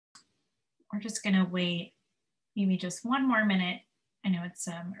we're just gonna wait maybe just one more minute. I know it's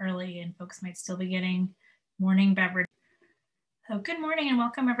early and folks might still be getting morning beverage. So good morning and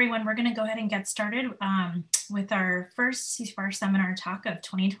welcome everyone. We're gonna go ahead and get started with our first CFAR seminar talk of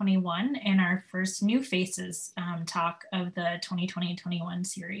 2021 and our first new faces talk of the 2020-21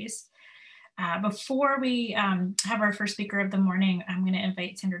 series. Before we have our first speaker of the morning, I'm going to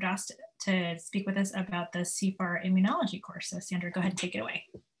invite Sandra Dost to speak with us about the CFAR immunology course. So Sandra, go ahead and take it away.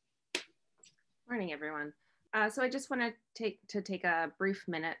 Morning, everyone. So I just want to take a brief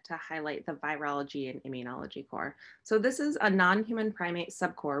minute to highlight the virology and immunology core. So this is a non-human primate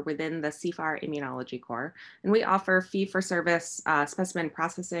subcore within the CFAR immunology core, and we offer fee-for-service specimen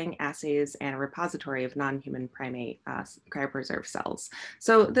processing, assays, and a repository of non-human primate cryopreserved cells.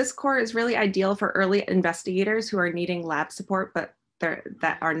 So this core is really ideal for early investigators who are needing lab support, but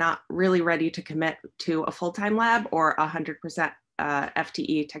that are not really ready to commit to a full-time lab or 100%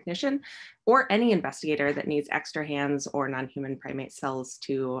 FTE technician, or any investigator that needs extra hands or non-human primate cells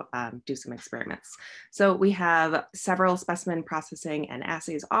to do some experiments. So we have several specimen processing and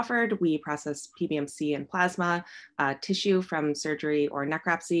assays offered. We process PBMC and plasma, tissue from surgery or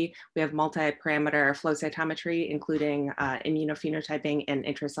necropsy. We have multi-parameter flow cytometry, including immunophenotyping and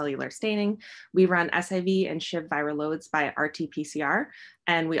intracellular staining. We run SIV and SHIV viral loads by RT-PCR.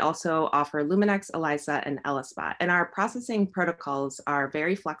 And we also offer Luminex, ELISA, and ELISPA. And our processing protocols are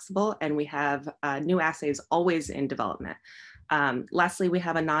very flexible, and we have new assays always in development. Lastly, we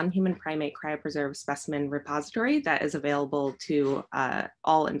have a non-human primate cryopreserved specimen repository that is available to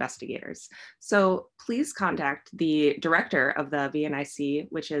all investigators. So please contact the director of the VNIC,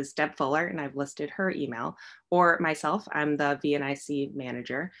 which is Deb Fuller, and I've listed her email, or myself, I'm the VNIC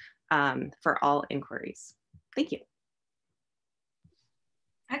manager, for all inquiries. Thank you.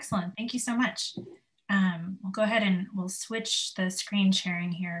 Excellent, thank you so much. We'll go ahead and we'll switch the screen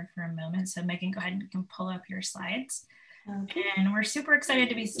sharing here for a moment. So Megan, go ahead and you can pull up your slides. Okay. And we're super excited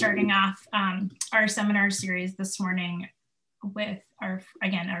to be starting off our seminar series this morning with our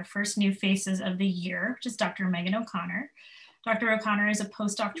first new faces of the year, which is Dr. Megan O'Connor. Dr. O'Connor is a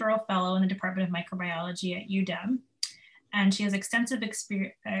postdoctoral fellow in the Department of Microbiology at UW. And she has extensive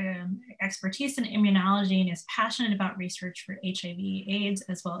expertise in immunology and is passionate about research for HIV, AIDS,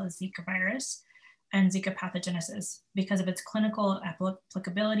 as well as Zika virus and Zika pathogenesis because of its clinical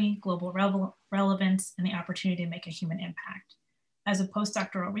applicability, global relevance, and the opportunity to make a human impact. As a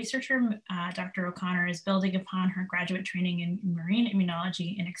postdoctoral researcher, Dr. O'Connor is building upon her graduate training in marine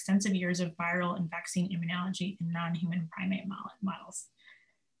immunology and extensive years of viral and vaccine immunology in non-human primate models.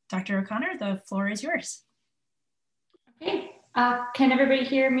 Dr. O'Connor, the floor is yours. Okay, can everybody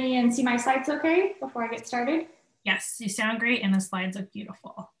hear me and see my slides okay before I get started? Yes, you sound great and the slides look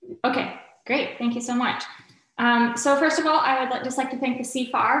beautiful. Okay, great, thank you so much. So first of all, I would just like to thank the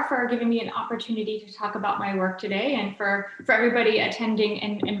CFAR for giving me an opportunity to talk about my work today and for everybody attending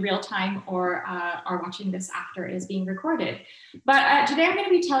in real time or watching this after it is being recorded. But today I'm going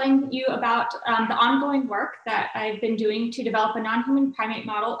to be telling you about the ongoing work that I've been doing to develop a non-human primate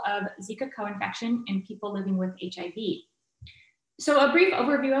model of Zika co-infection in people living with HIV. So a brief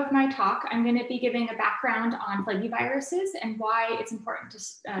overview of my talk, I'm going to be giving a background on flaviviruses and why it's important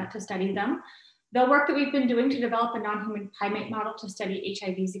to study them, the work that we've been doing to develop a non-human primate model to study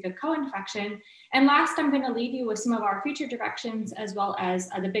HIV Zika co-infection, and last I'm going to leave you with some of our future directions as well as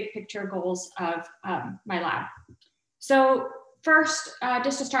the big picture goals of my lab. So first,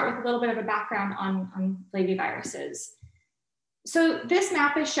 just to start with a little bit of a background on flaviviruses. So this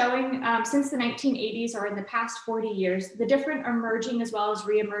map is showing since the 1980s or in the past 40 years, the different emerging as well as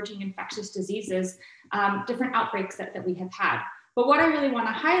re-emerging infectious diseases, different outbreaks that we have had. But what I really want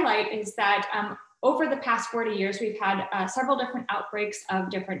to highlight is that over the past 40 years, we've had several different outbreaks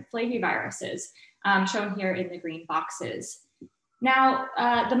of different flaviviruses shown here in the green boxes. Now,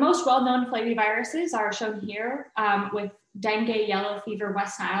 the most well-known flaviviruses are shown here with dengue, yellow fever,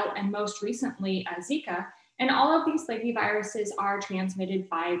 West Nile, and most recently Zika. And all of these flaviviruses are transmitted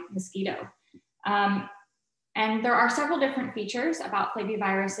by mosquito. And there are several different features about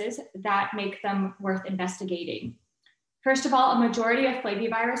flaviviruses that make them worth investigating. First of all, a majority of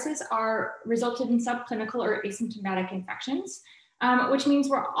flaviviruses are resulted in subclinical or asymptomatic infections, which means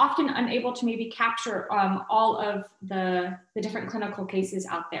we're often unable to maybe capture all of the different clinical cases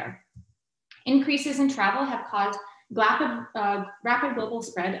out there. Increases in travel have caused rapid global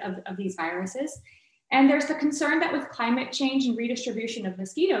spread of these viruses. And there's the concern that with climate change and redistribution of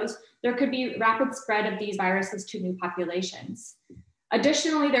mosquitoes, there could be rapid spread of these viruses to new populations.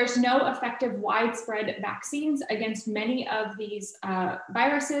 Additionally, there's no effective widespread vaccines against many of these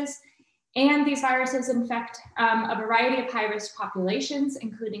viruses. And these viruses infect a variety of high-risk populations,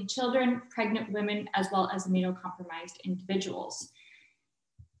 including children, pregnant women, as well as immunocompromised individuals.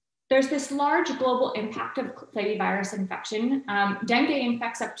 There's this large global impact of flavivirus infection. Dengue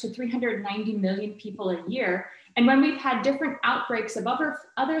infects up to 390 million people a year. And when we've had different outbreaks of other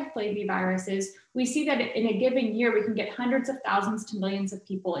flaviviruses, we see that in a given year, we can get hundreds of thousands to millions of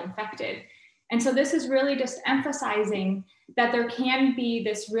people infected. And so this is really just emphasizing that there can be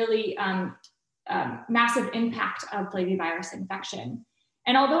this really massive impact of flavivirus infection.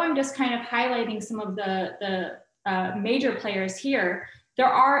 And although I'm just kind of highlighting some of the major players here,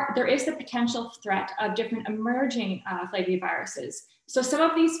 there is the potential threat of different emerging flaviviruses. So some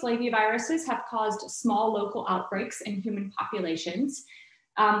of these flaviviruses have caused small local outbreaks in human populations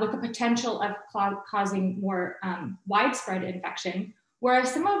with the potential of causing more widespread infection,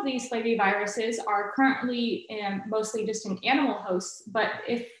 whereas some of these flaviviruses are currently mostly just in animal hosts, but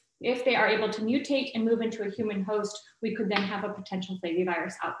if they are able to mutate and move into a human host, we could then have a potential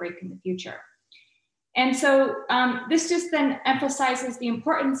flavivirus outbreak in the future. And so this just then emphasizes the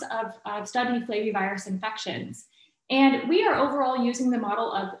importance of studying flavivirus infections. And we are overall using the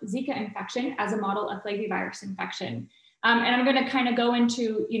model of Zika infection as a model of flavivirus infection. And I'm going to kind of go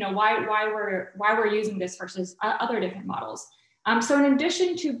into, why we're using this versus other different models. So in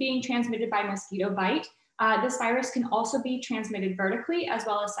addition to being transmitted by mosquito bite, this virus can also be transmitted vertically as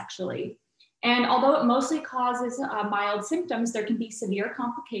well as sexually. And although it mostly causes mild symptoms, there can be severe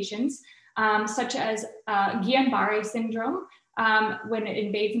complications, such as Guillain-Barré syndrome when it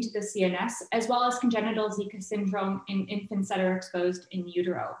invades into the CNS, as well as congenital Zika syndrome in infants that are exposed in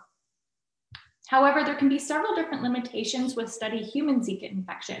utero. However, there can be several different limitations with studying human Zika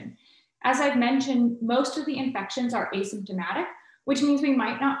infection. As I've mentioned, most of the infections are asymptomatic, which means we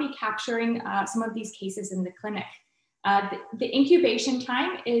might not be capturing some of these cases in the clinic. The incubation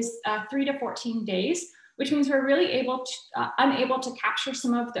time is 3 to 14 days, which means we're really unable to capture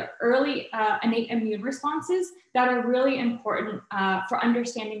some of the early innate immune responses that are really important for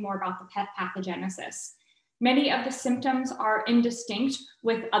understanding more about the pathogenesis. Many of the symptoms are indistinct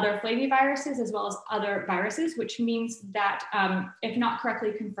with other flaviviruses as well as other viruses, which means that if not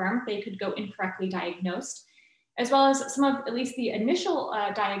correctly confirmed, they could go incorrectly diagnosed, as well as some of at least the initial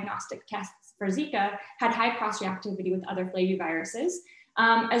diagnostic tests for Zika had high cross-reactivity with other flaviviruses.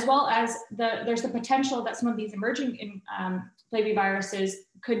 As well as there's the potential that some of these emerging flaviviruses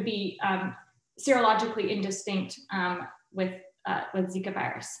could be serologically indistinct with Zika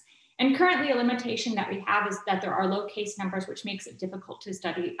virus. And currently a limitation that we have is that there are low case numbers, which makes it difficult to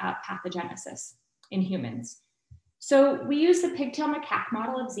study pathogenesis in humans. So we use the pigtail macaque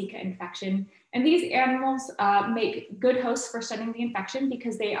model of Zika infection, and these animals make good hosts for studying the infection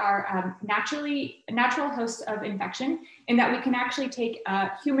because they are natural hosts of infection, in that we can actually take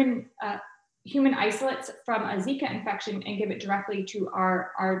human isolates from a Zika infection and give it directly to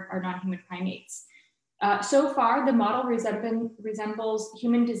our non-human primates. So far, the model resembles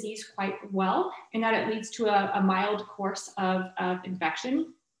human disease quite well, in that it leads to a mild course of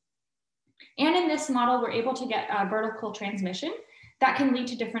infection. And in this model, we're able to get vertical transmission that can lead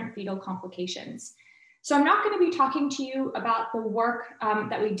to different fetal complications. So I'm not going to be talking to you about the work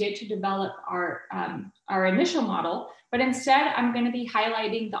that we did to develop our initial model, but instead I'm going to be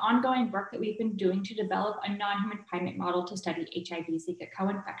highlighting the ongoing work that we've been doing to develop a non-human primate model to study HIV Zika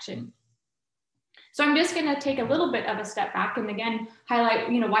co-infection. So I'm just going to take a little bit of a step back and again highlight,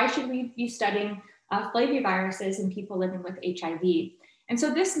 why should we be studying flaviviruses in people living with HIV? And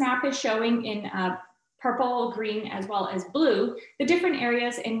so this map is showing in purple, green, as well as blue, the different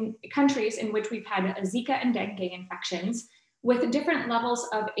areas in countries in which we've had Zika and dengue infections with different levels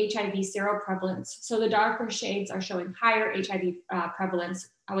of HIV seroprevalence. So the darker shades are showing higher HIV prevalence,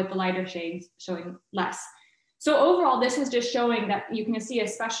 with the lighter shades showing less. So overall, this is just showing that you can see,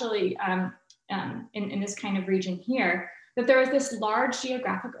 especially in this kind of region here, that there is this large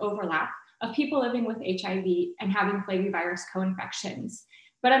geographic overlap of people living with HIV and having flavivirus co-infections.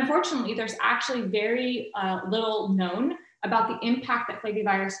 But unfortunately, there's actually very little known about the impact that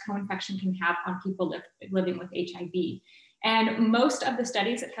flavivirus co-infection can have on people living with HIV. And most of the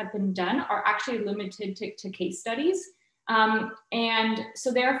studies that have been done are actually limited to case studies. And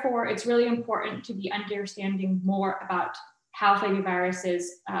so therefore, it's really important to be understanding more about how flaviviruses,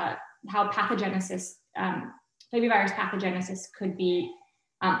 how pathogenesis, flavivirus pathogenesis could be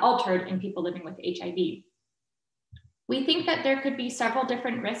altered in people living with HIV. We think that there could be several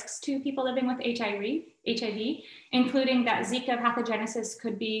different risks to people living with HIV, including that Zika pathogenesis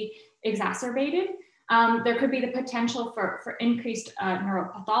could be exacerbated. There could be the potential for increased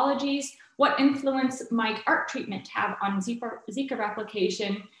neuropathologies. What influence might ART treatment have on Zika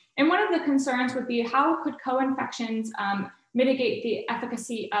replication? And one of the concerns would be how could co-infections mitigate the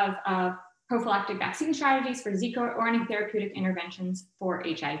efficacy of prophylactic vaccine strategies for Zika or any therapeutic interventions for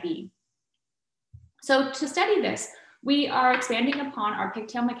HIV. So to study this, we are expanding upon our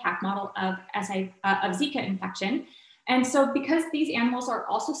pigtail macaque model of Zika infection. And so because these animals are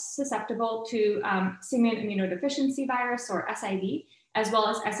also susceptible to simian immunodeficiency virus or SIV, as well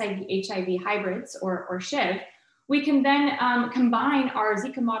as SIV-HIV hybrids or SHIV, we can then combine our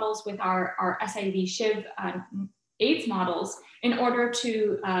Zika models with our SIV-SHIV AIDS models in order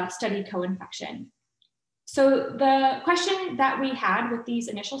to study co-infection. So the question that we had with these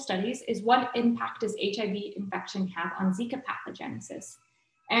initial studies is, what impact does HIV infection have on Zika pathogenesis?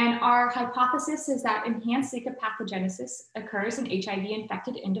 And our hypothesis is that enhanced Zika pathogenesis occurs in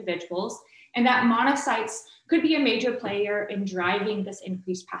HIV-infected individuals, and that monocytes could be a major player in driving this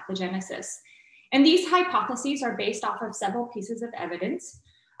increased pathogenesis. And these hypotheses are based off of several pieces of evidence.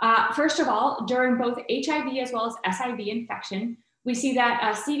 First of all, during both HIV as well as SIV infection, we see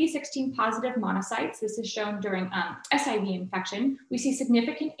that CD16 positive monocytes, this is shown during SIV infection, we see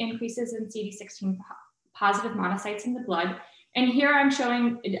significant increases in CD16 positive monocytes in the blood. And here I'm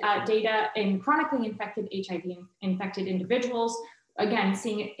showing data in chronically infected HIV-infected individuals, again,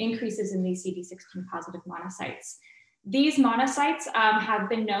 seeing increases in these CD16 positive monocytes. These monocytes have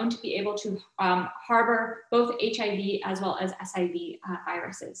been known to be able to harbor both HIV as well as SIV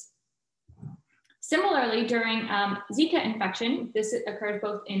viruses. Similarly, during Zika infection, this occurs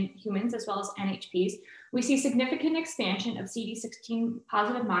both in humans as well as NHPs, we see significant expansion of CD16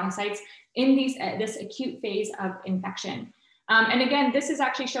 positive monocytes in this acute phase of infection. And again, this is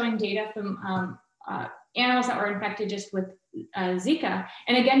actually showing data from animals that were infected just with Zika.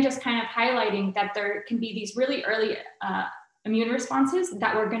 And again, just kind of highlighting that there can be these really early immune responses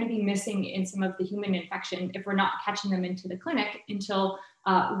that we're going to be missing in some of the human infection if we're not catching them into the clinic until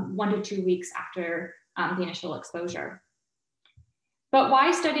 1 to 2 weeks after the initial exposure. But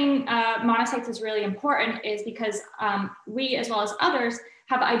why studying monocytes is really important is because we, as well as others,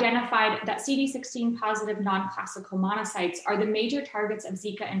 have identified that CD16 positive non-classical monocytes are the major targets of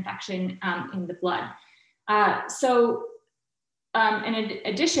Zika infection in the blood. In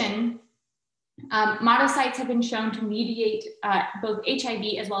addition, monocytes have been shown to mediate both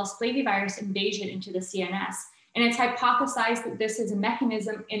HIV as well as flavivirus invasion into the CNS. And it's hypothesized that this is a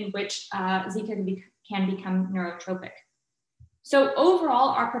mechanism in which Zika can become neurotropic. So overall,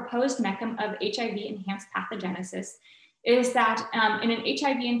 our proposed mechanism of HIV-enhanced pathogenesis is that in an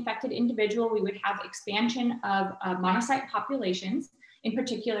HIV-infected individual, we would have expansion of monocyte populations, in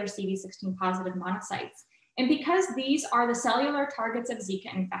particular CD16 positive monocytes. And because these are the cellular targets of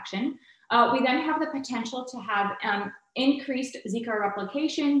Zika infection, we then have the potential to have increased Zika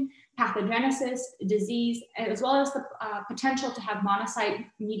replication, pathogenesis, disease, as well as the potential to have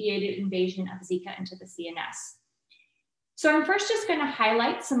monocyte-mediated invasion of Zika into the CNS. So I'm first just going to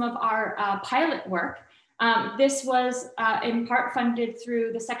highlight some of our pilot work. This was in part funded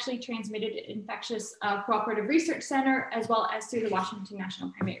through the Sexually Transmitted Infectious Cooperative Research Center, as well as through the Washington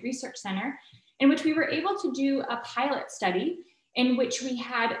National Primate Research Center, in which we were able to do a pilot study in which we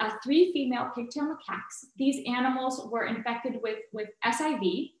had 3 female pigtail macaques. These animals were infected with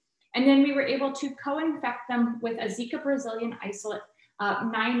SIV, and then we were able to co-infect them with a Zika Brazilian isolate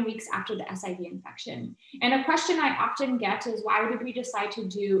 9 weeks after the SIV infection. And a question I often get is, why did we decide to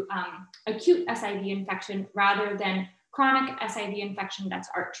do acute SIV infection rather than chronic SIV infection that's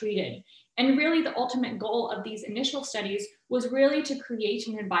ART treated? And really the ultimate goal of these initial studies was really to create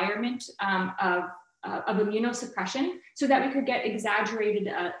an environment of immunosuppression so that we could get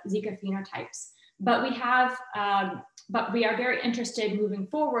exaggerated Zika phenotypes. But we are very interested moving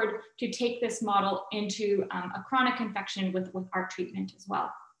forward to take this model into a chronic infection with ART treatment as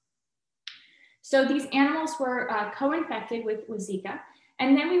well. So these animals were co-infected with Zika,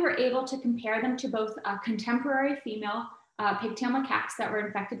 and then we were able to compare them to both contemporary female pigtail macaques that were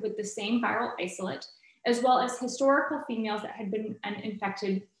infected with the same viral isolate, as well as historical females that had been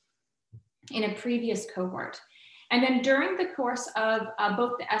infected in a previous cohort. And then during the course of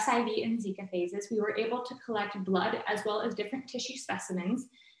both the SIV and Zika phases, we were able to collect blood as well as different tissue specimens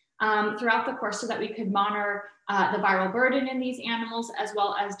throughout the course so that we could monitor the viral burden in these animals as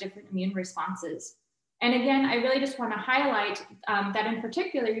well as different immune responses. And again, I really just want to highlight that in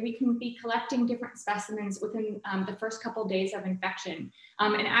particular, we can be collecting different specimens within the first couple of days of infection.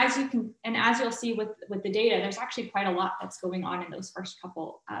 And as you'll see with the data, there's actually quite a lot that's going on in those first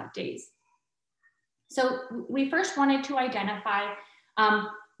couple days. So we first wanted to identify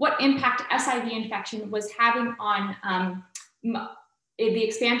what impact SIV infection was having on the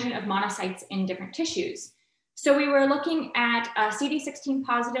expansion of monocytes in different tissues. So we were looking at CD16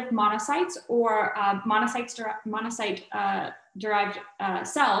 positive monocytes or monocyte-derived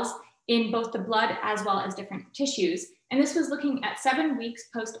cells in both the blood as well as different tissues. And this was looking at 7 weeks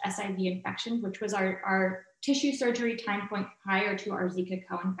post-SIV infection, which was our tissue surgery time point prior to our Zika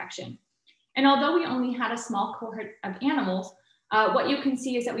co-infection. And although we only had a small cohort of animals, what you can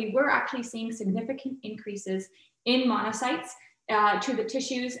see is that we were actually seeing significant increases in monocytes to the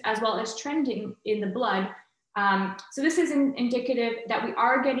tissues as well as trending in the blood. So this is indicative that we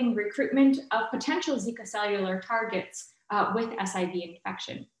are getting recruitment of potential Zika cellular targets with SIV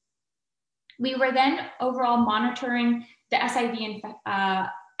infection. We were then overall monitoring the SIV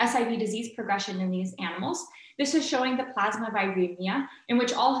disease progression in these animals. This is showing the plasma viremia, in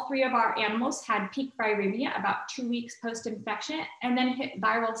which all 3 of our animals had peak viremia about 2 weeks post-infection and then hit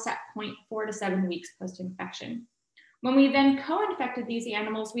viral set point 4 to 7 weeks post-infection. When we then co-infected these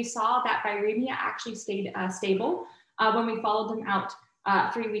animals, we saw that viremia actually stayed stable when we followed them out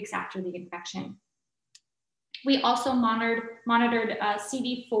 3 weeks after the infection. We also monitored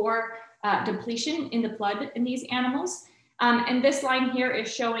CD4 depletion in the blood in these animals. And this line here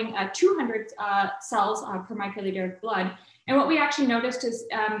is showing 200 cells per microliter of blood. And what we actually noticed is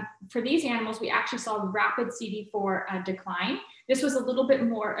for these animals, we actually saw rapid CD4 decline. This was a little bit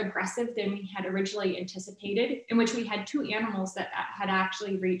more aggressive than we had originally anticipated, in which we had 2 animals that had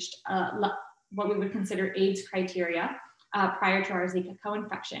actually reached what we would consider AIDS criteria prior to our Zika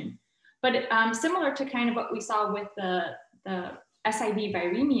co-infection. But similar to kind of what we saw with the SIV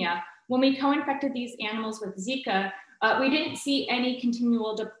viremia, when we co-infected these animals with Zika, we didn't see any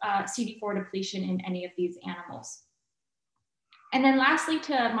continual CD4 depletion in any of these animals. And then lastly,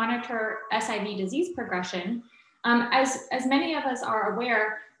 to monitor SIV disease progression, as many of us are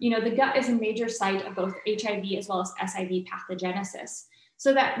aware, the gut is a major site of both HIV as well as SIV pathogenesis.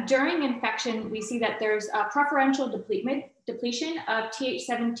 So that during infection, we see that there's a preferential depletion of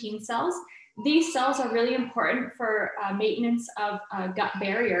Th17 cells. These cells are really important for maintenance of gut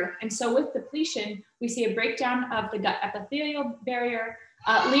barrier. And so with depletion, we see a breakdown of the gut epithelial barrier,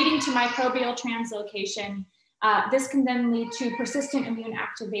 leading to microbial translocation. This can then lead to persistent immune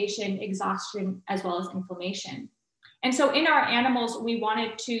activation, exhaustion, as well as inflammation. And so in our animals, we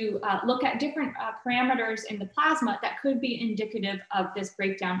wanted to look at different parameters in the plasma that could be indicative of this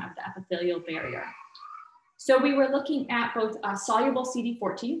breakdown of the epithelial barrier. So we were looking at both soluble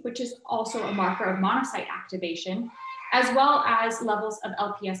CD14, which is also a marker of monocyte activation, as well as levels of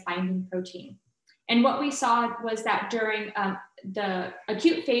LPS binding protein. And what we saw was that during the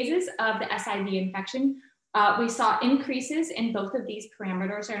acute phases of the SIV infection, we saw increases in both of these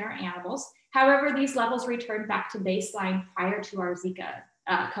parameters in our animals. However, these levels returned back to baseline prior to our Zika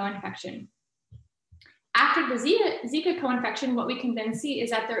co-infection. After the Zika co-infection, what we can then see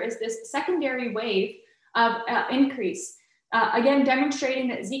is that there is this secondary wave of increase, again, demonstrating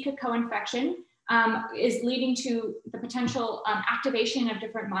that Zika co-infection is leading to the potential activation of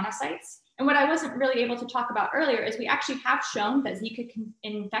different monocytes. And what I wasn't really able to talk about earlier is we actually have shown that Zika can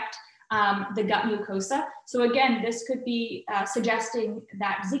infect the gut mucosa. So again, this could be suggesting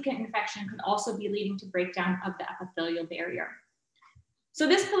that Zika infection could also be leading to breakdown of the epithelial barrier. So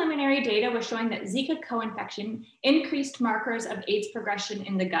this preliminary data was showing that Zika co-infection increased markers of AIDS progression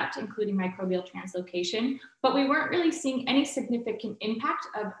in the gut, including microbial translocation, but we weren't really seeing any significant impact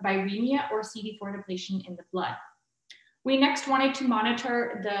of viremia or CD4 depletion in the blood. We next wanted to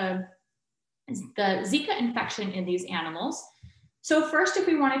monitor the Zika infection in these animals. So first, if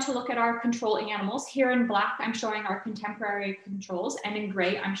we wanted to look at our control animals, here in black, I'm showing our contemporary controls, and in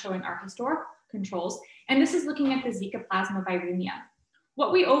gray, I'm showing our historic controls. And this is looking at the Zika plasma viremia.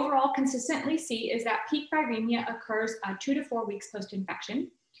 What we overall consistently see is that peak viremia occurs 2 to 4 weeks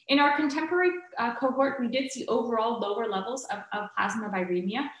post-infection. In our contemporary cohort, we did see overall lower levels of plasma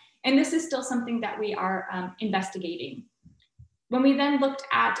viremia, and this is still something that we are investigating. When we then looked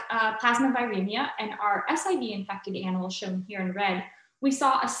at plasma viremia and our SIV infected animals shown here in red, we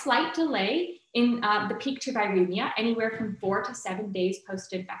saw a slight delay in the peak to viremia, anywhere from 4 to 7 days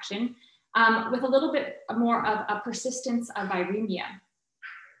post-infection, with a little bit more of a persistence of viremia.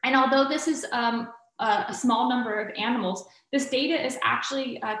 And although this is a small number of animals, this data is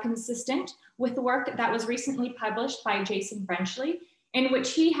actually consistent with the work that was recently published by Jason Brenchley, in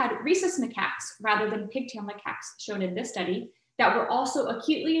which he had rhesus macaques rather than pigtail macaques shown in this study that were also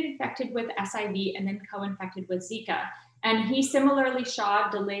acutely infected with SIV and then co-infected with Zika. And he similarly saw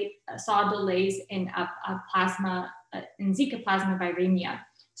delays in plasma, in Zika plasma viremia.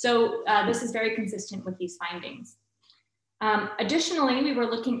 So this is very consistent with these findings. Additionally, we were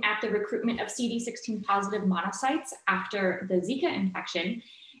looking at the recruitment of CD16 positive monocytes after the Zika infection.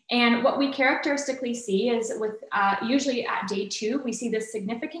 And what we characteristically see is with usually at day 2, we see this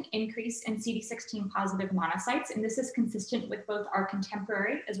significant increase in CD16 positive monocytes. And this is consistent with both our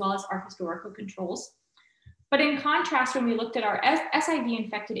contemporary as well as our historical controls. But in contrast, when we looked at our SIV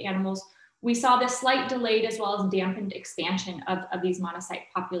infected animals, we saw this slight delayed as well as dampened expansion of these monocyte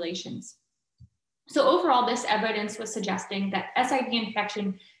populations. So overall, this evidence was suggesting that SIV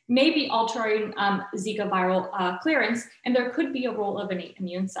infection may be altering Zika viral clearance, and there could be a role of innate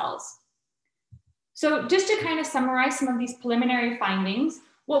immune cells. So just to kind of summarize some of these preliminary findings,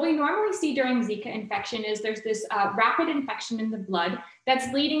 what we normally see during Zika infection is there's this rapid infection in the blood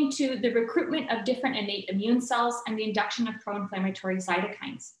that's leading to the recruitment of different innate immune cells and the induction of pro-inflammatory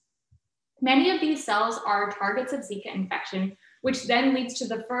cytokines. Many of these cells are targets of Zika infection, which then leads to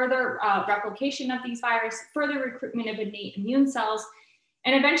the further replication of these viruses, further recruitment of innate immune cells,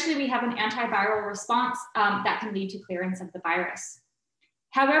 and eventually we have an antiviral response that can lead to clearance of the virus.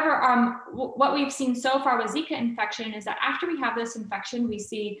 However, what we've seen so far with Zika infection is that after we have this infection, we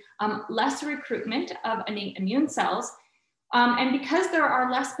see less recruitment of innate immune cells. And because there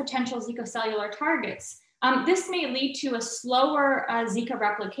are less potential Zika cellular targets, this may lead to a slower Zika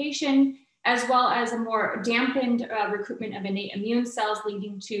replication, as well as a more dampened recruitment of innate immune cells,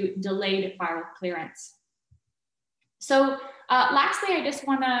 leading to delayed viral clearance. So lastly, I just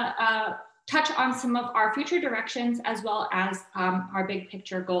want to touch on some of our future directions as well as our big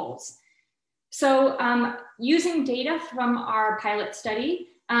picture goals. So using data from our pilot study,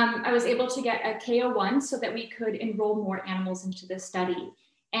 I was able to get a KO1 so that we could enroll more animals into this study.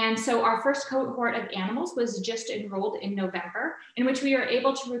 And so our first cohort of animals was just enrolled in November, in which we are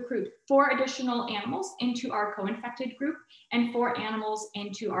able to recruit 4 additional animals into our co-infected group and 4 animals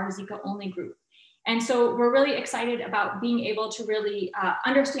into our Zika-only group. And so we're really excited about being able to really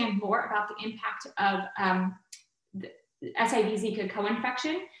understand more about the impact of the SIV Zika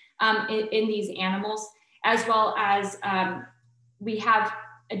co-infection in these animals, as well as we have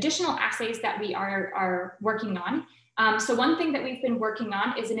additional assays that we are working on. So one thing that we've been working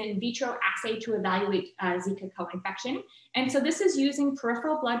on is an in vitro assay to evaluate Zika co-infection. And so this is using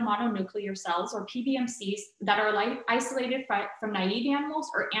peripheral blood mononuclear cells, or PBMCs, that are isolated from naive animals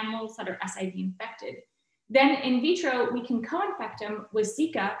or animals that are SIV infected. Then in vitro, we can co-infect them with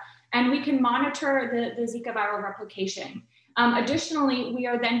Zika, and we can monitor the Zika viral replication. Additionally, we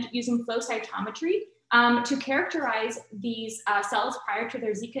are then using flow cytometry to characterize these cells prior to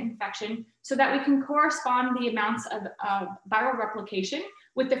their Zika infection so that we can correspond the amounts of viral replication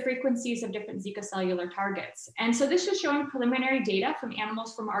with the frequencies of different Zika cellular targets. And so this is showing preliminary data from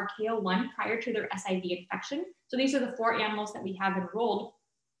animals from our KO1 prior to their SIV infection. So these are the 4 animals that we have enrolled.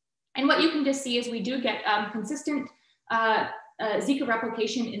 And what you can just see is we do get consistent Zika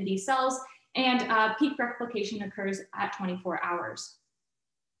replication in these cells, and peak replication occurs at 24 hours.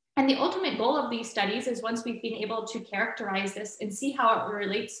 And the ultimate goal of these studies is, once we've been able to characterize this and see how it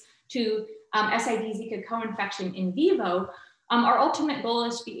relates to SIV Zika co-infection in vivo, our ultimate goal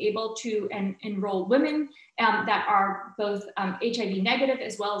is to be able to enroll women that are both HIV negative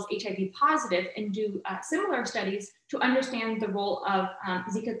as well as HIV positive, and do similar studies to understand the role of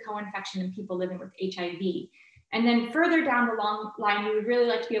Zika co-infection in people living with HIV. And then further down the long line, we would really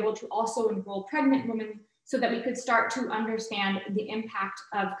like to be able to also enroll pregnant women so that we could start to understand the impact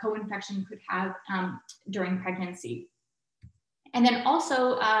of co-infection could have during pregnancy. And then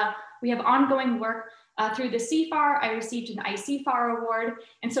also, we have ongoing work through the CFAR. I received an ICFAR award.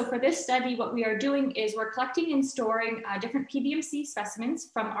 And so for this study, what we are doing is we're collecting and storing different PBMC specimens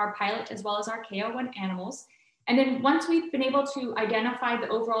from our pilot as well as our KO1 animals. And then once we've been able to identify the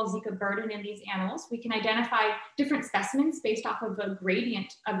overall Zika burden in these animals, we can identify different specimens based off of a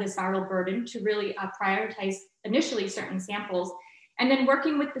gradient of this viral burden to really prioritize initially certain samples. And then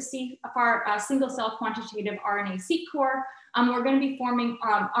working with the CFAR single cell quantitative RNA-seq core, we're going to be forming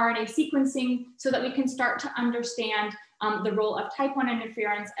RNA sequencing so that we can start to understand the role of type 1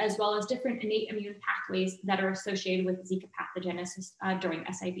 interference, as well as different innate immune pathways that are associated with Zika pathogenesis during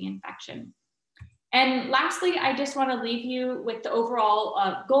SIV infection. And lastly, I just want to leave you with the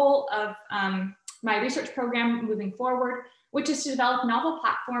overall goal of my research program moving forward, which is to develop novel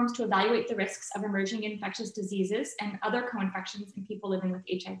platforms to evaluate the risks of emerging infectious diseases and other co-infections in people living with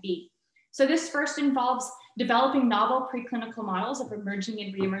HIV. So this first involves developing novel preclinical models of emerging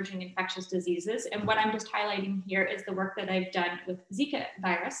and re-emerging infectious diseases. And what I'm just highlighting here is the work that I've done with Zika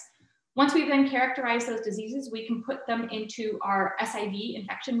virus. Once we've then characterized those diseases, we can put them into our SIV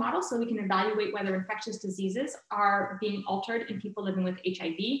infection model so we can evaluate whether infectious diseases are being altered in people living with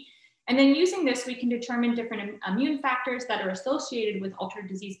HIV. And then using this, we can determine different immune factors that are associated with altered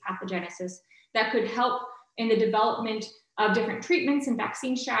disease pathogenesis that could help in the development of different treatments and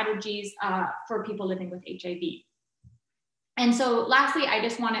vaccine strategies for people living with HIV. And so lastly, I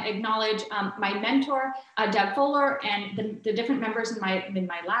just want to acknowledge my mentor, Deb Fuller, and the different members in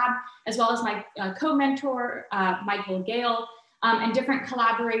my lab, as well as my co-mentor, Michael Gale, and different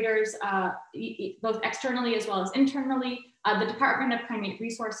collaborators, both externally as well as internally, the Department of Primate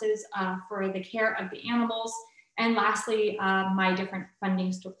Resources for the care of the animals, and lastly, my different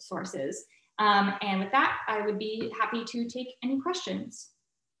funding sources. And with that, I would be happy to take any questions.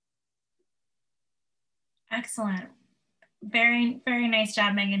 Excellent. Very, very nice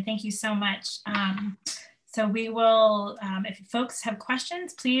job, Megan. Thank you so much. So we will, if folks have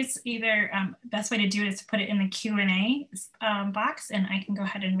questions, please either, best way to do it is to put it in the Q&A box, and I can go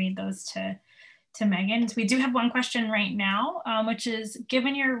ahead and read those to Megan. So we do have one question right now, which is,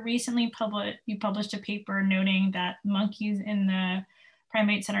 given your recently you published a paper noting that monkeys in the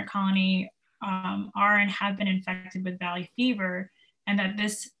primate center colony are and have been infected with valley fever, and that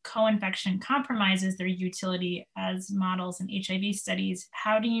this co-infection compromises their utility as models in HIV studies,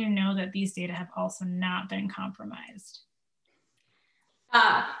 how do you know that these data have also not been compromised?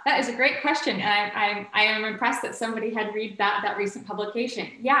 That is a great question. And I am impressed that somebody had read that recent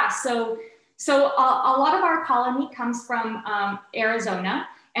publication. Yeah, so a lot of our colony comes from Arizona.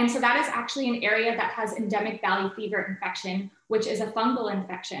 And so that is actually an area that has endemic valley fever infection, which is a fungal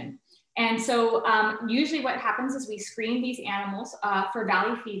infection. And so usually what happens is we screen these animals for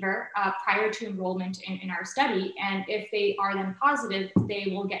valley fever prior to enrollment in our study. And if they are then positive,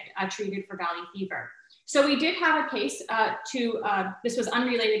 they will get treated for valley fever. So we did have a case this was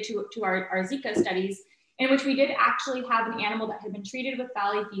unrelated to our Zika studies, in which we did actually have an animal that had been treated with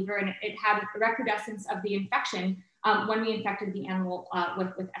valley fever, and it had a recrudescence of the infection when we infected the animal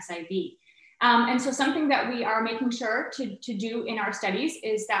with SIV. And so something that we are making sure to do in our studies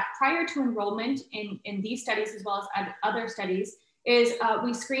is that prior to enrollment in these studies, as well as other studies, is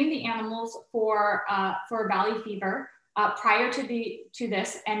we screen the animals for valley fever prior to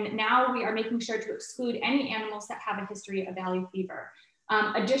this. And now we are making sure to exclude any animals that have a history of valley fever.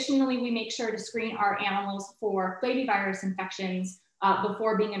 Additionally, we make sure to screen our animals for flavivirus infections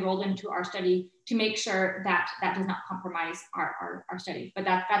before being enrolled into our study to make sure that that does not compromise our study. But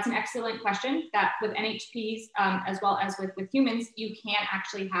that's an excellent question, that with NHPs, as well as with humans, you can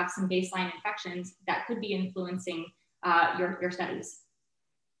actually have some baseline infections that could be influencing your studies.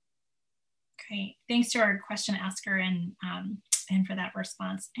 Great, thanks to our question asker and for that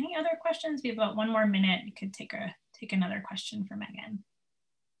response. Any other questions? We have about one more minute. You could take another question for Megan.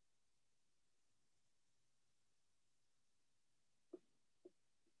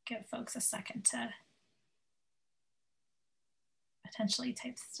 Give folks a second to potentially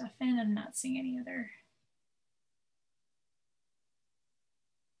type stuff in. I'm not seeing any other.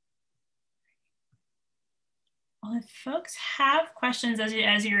 Well, if folks have questions as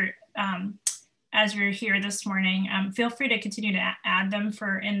you're here this morning, feel free to continue to add them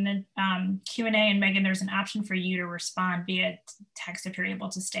in the Q&A. And Megan, there's an option for you to respond via text if you're able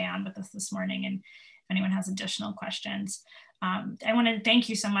to stay on with us this morning, and if anyone has additional questions. I want to thank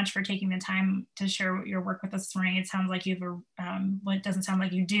you so much for taking the time to share your work with us this morning. It sounds like you have well, it doesn't sound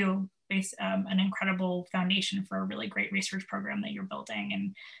like you do, an incredible foundation for a really great research program that you're building.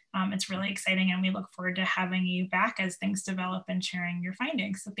 And it's really exciting. And we look forward to having you back as things develop and sharing your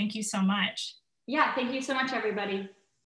findings. So thank you so much. Yeah, thank you so much, everybody.